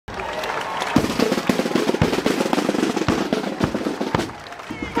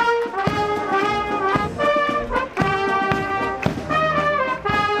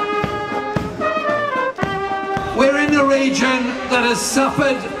that has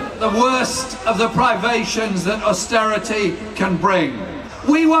suffered the worst of the privations that austerity can bring.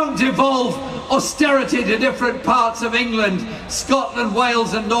 We won't devolve austerity to different parts of England, Scotland,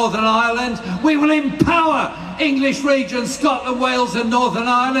 Wales and Northern Ireland. We will empower English regions, Scotland, Wales and Northern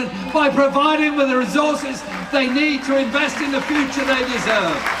Ireland by providing them with the resources they need to invest in the future they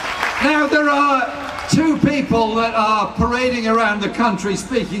deserve. Now, there are two people that are parading around the country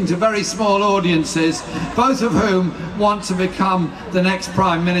speaking to very small audiences, both of whom want to become the next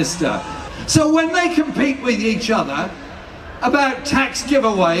Prime Minister. So when they compete with each other about tax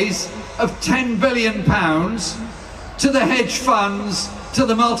giveaways of £10 billion to the hedge funds, to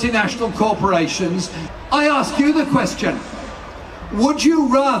the multinational corporations, I ask you the question, would you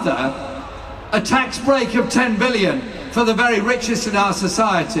rather a tax break of 10 billion for the very richest in our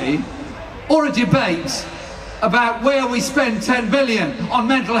society, or a debate about where we spend 10 billion on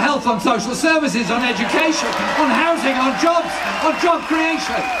mental health, on social services, on education, on housing, on jobs, on job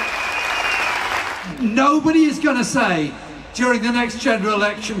creation? Nobody is going to say during the next general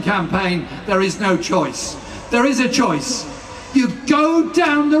election campaign there is no choice. There is a choice. You go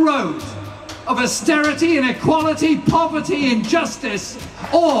down the road of austerity, inequality, poverty, injustice,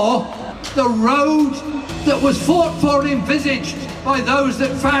 or the road that was fought for and envisaged by those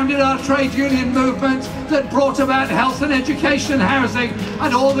that founded our trade union movement, that brought about health and education and housing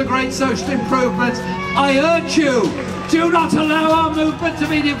and all the great social improvements. I urge you, do not allow our movement to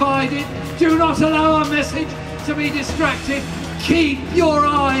be divided. Do not allow our message to be distracted. Keep your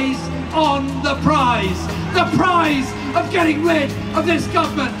eyes on the prize of getting rid of this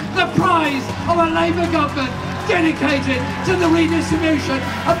government, the prize of a Labour government dedicated to the redistribution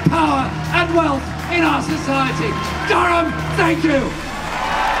of power and wealth in our society. Durham, thank you.